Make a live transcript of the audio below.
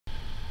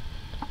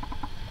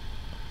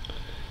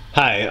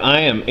Hi,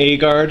 I am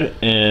Agard,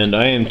 and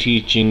I am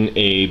teaching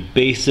a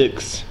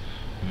basics,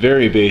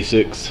 very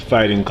basics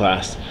fighting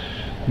class.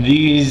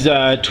 These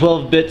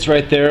 12 bits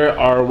right there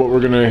are what we're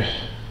going to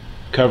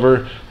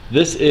cover.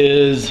 This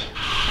is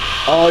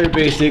all your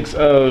basics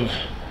of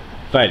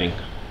fighting.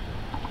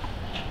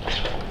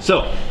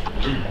 So,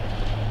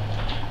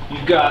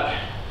 you've got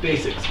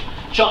basics.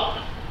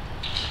 Chop.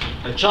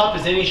 A chop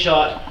is any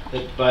shot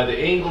that by the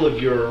angle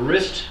of your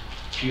wrist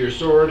to your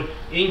sword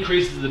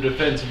increases the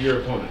defense of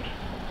your opponent.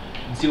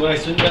 And see, when I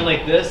swing down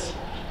like this,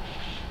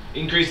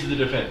 increases the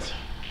defense.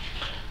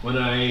 When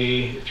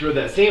I throw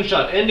that same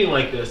shot ending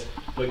like this,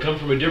 but come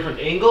from a different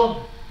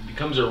angle, it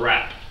becomes a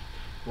wrap.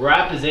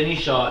 Wrap is any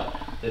shot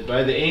that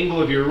by the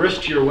angle of your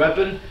wrist to your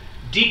weapon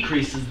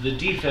decreases the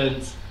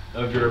defense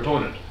of your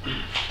opponent.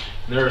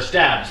 And there are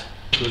stabs.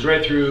 It goes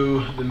right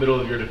through the middle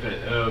of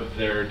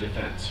their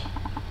defense.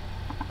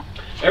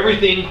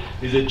 Everything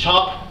is a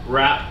chop,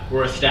 wrap,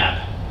 or a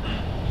stab.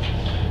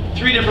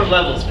 3 different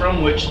levels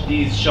from which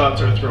these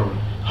shots are thrown.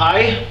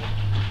 High,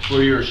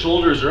 where your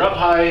shoulders are up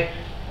high,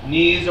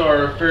 legs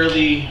are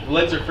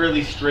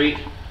fairly straight,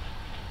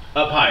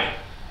 up high.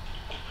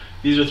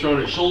 These are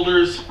thrown at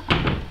shoulders,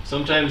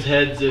 sometimes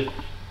heads if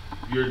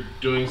you're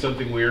doing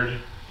something weird.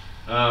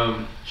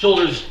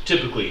 Shoulders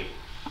typically.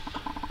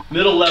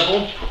 Middle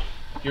level,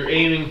 you're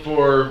aiming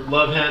for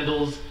love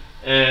handles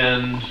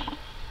and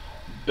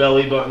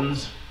belly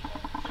buttons.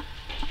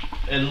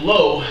 And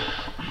low,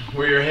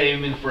 where you're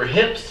aiming for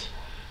hips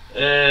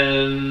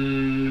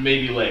and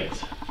maybe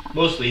legs,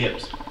 mostly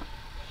hips.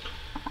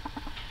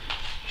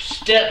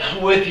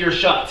 Step with your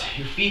shots.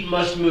 Your feet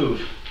must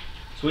move.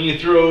 So when you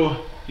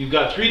throw, you've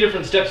got 3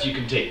 different steps you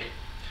can take.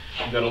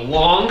 You've got a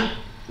long,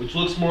 which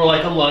looks more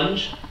like a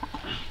lunge.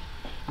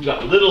 You've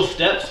got little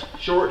steps,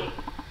 short,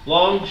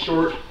 long,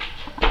 short,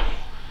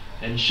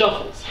 and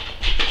shuffles,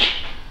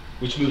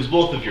 which moves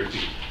both of your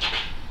feet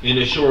in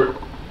a short,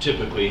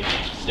 typically,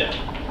 step.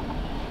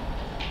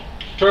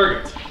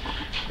 Targets.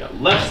 You've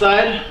got left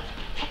side,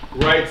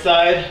 right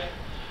side,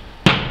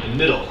 and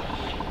middle.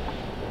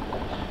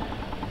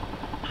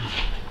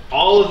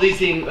 All of these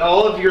things,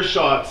 all of your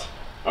shots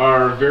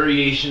are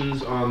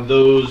variations on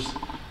those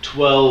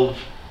 12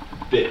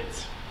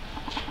 bits.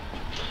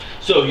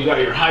 So you got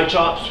your high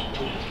chops,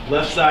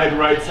 left side,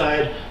 right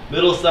side,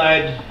 middle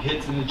side,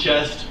 hits in the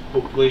chest,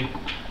 hopefully.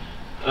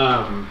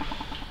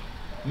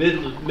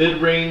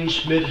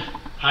 Mid-range,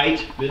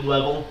 mid-height,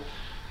 mid-level.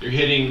 You're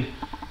hitting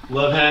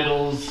love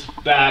handles,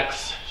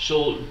 backs,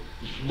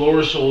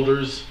 lower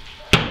shoulders,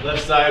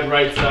 left side,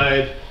 right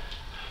side,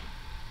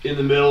 in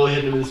the middle,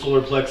 hitting them in the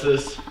solar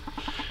plexus.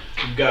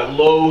 You've got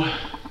low,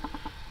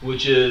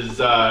 which is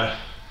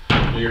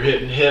you're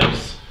hitting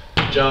hips,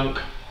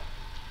 junk,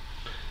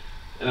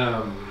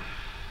 and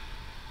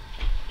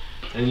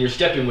you're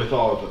stepping with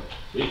all of them.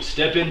 When you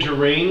step into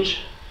range,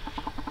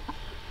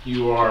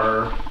 you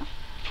are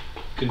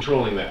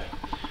controlling that.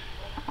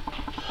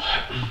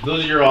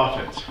 Those are your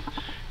offense.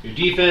 Your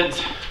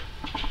defense,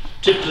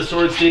 tip of the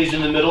sword stays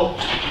in the middle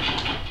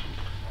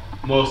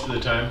most of the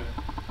time.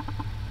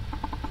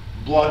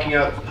 Blocking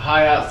out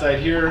high outside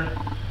here,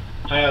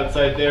 high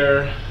outside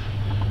there,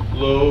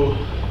 low,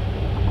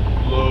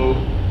 low.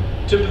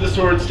 Tip of the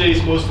sword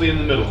stays mostly in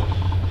the middle,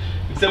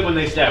 except when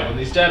they stab. When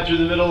they stab through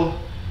the middle,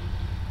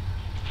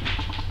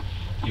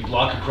 you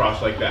block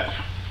across like that.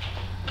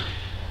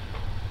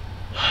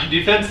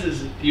 Defense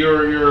is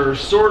your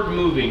sword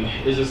moving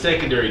is a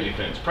secondary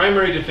defense.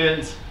 Primary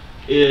defense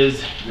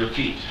is your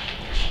feet,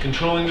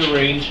 controlling the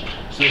range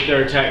so that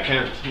their attack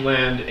can't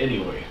land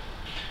anyway.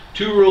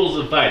 2 rules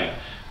of fighting: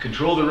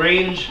 control the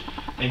range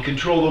and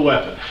control the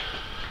weapon.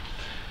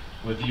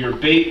 With your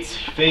baits,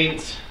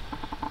 feints,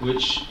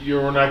 which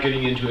you're not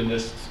getting into in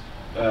this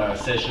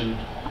session,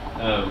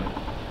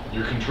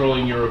 you're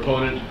controlling your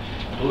opponent.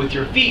 But with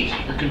your feet,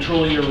 you're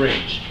controlling your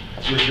range.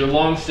 With your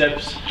long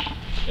steps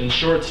and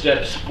short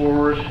steps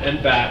forward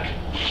and back,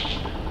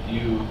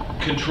 you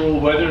control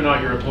whether or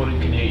not your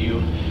opponent can hit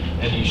you,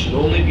 and you should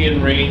only be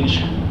in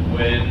range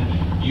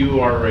when you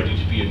are ready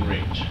to be in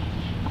range,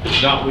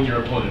 not when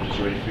your opponent is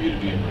ready for you to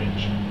be in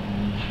range.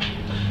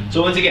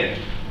 So once again,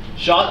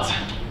 shots,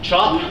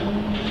 chop,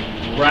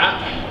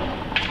 wrap,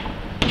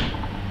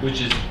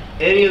 which is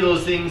any of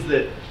those things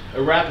that,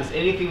 a wrap is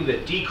anything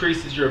that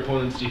decreases your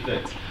opponent's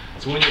defense.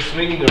 So when you're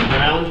swinging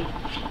around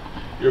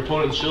your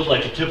opponent's shield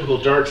like a typical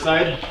dark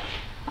side,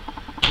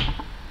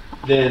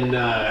 then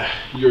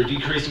you're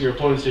decreasing your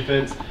opponent's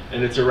defense,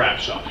 and it's a wrap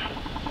shot.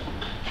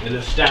 And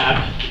a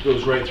stab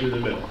goes right through the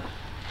middle.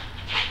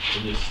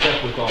 And you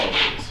step with all of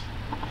these.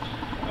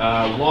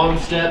 Long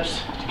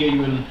steps to get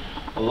you in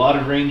a lot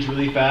of range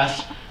really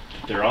fast.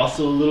 They're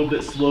also a little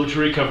bit slow to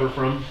recover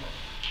from.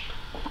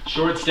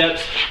 Short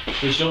steps,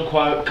 which don't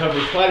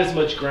cover quite as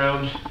much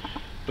ground,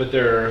 but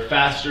they're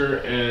faster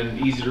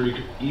and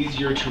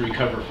easier to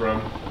recover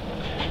from.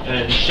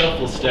 And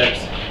shuffle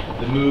steps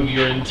that move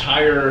your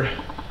entire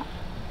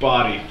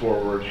body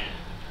forward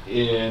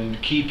and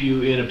keep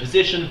you in a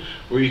position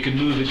where you can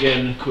move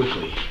again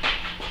quickly.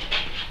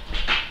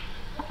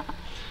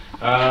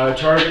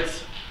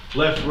 Targets,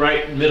 left,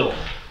 right, middle.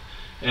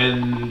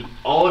 And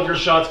all of your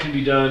shots can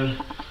be done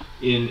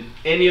in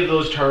any of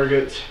those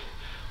targets,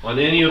 on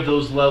any of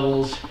those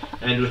levels,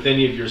 and with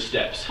any of your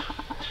steps.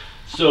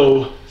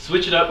 So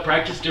switch it up,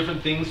 practice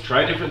different things,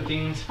 try different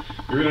things.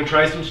 You're gonna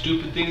try some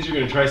stupid things, you're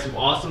gonna try some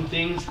awesome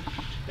things,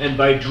 and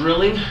by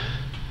drilling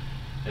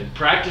and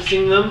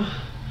practicing them,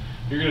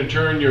 you're gonna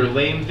turn your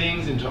lame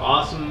things into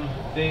awesome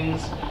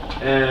things,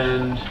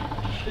 and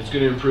it's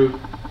gonna improve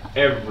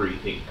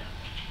everything.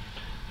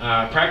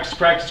 Practice,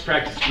 practice,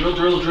 practice, drill,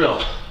 drill,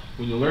 drill.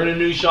 When you learn a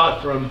new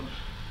shot from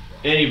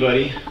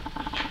anybody,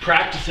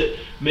 practice it,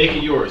 make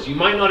it yours. You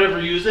might not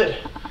ever use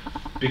it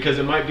because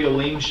it might be a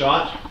lame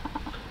shot,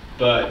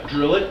 but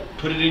drill it,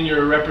 put it in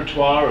your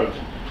repertoire of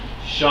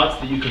shots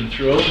that you can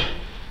throw,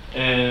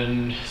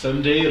 and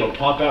someday it'll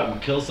pop out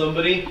and kill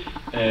somebody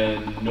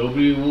and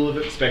nobody will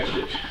have expected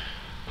it.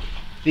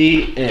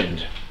 The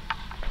end.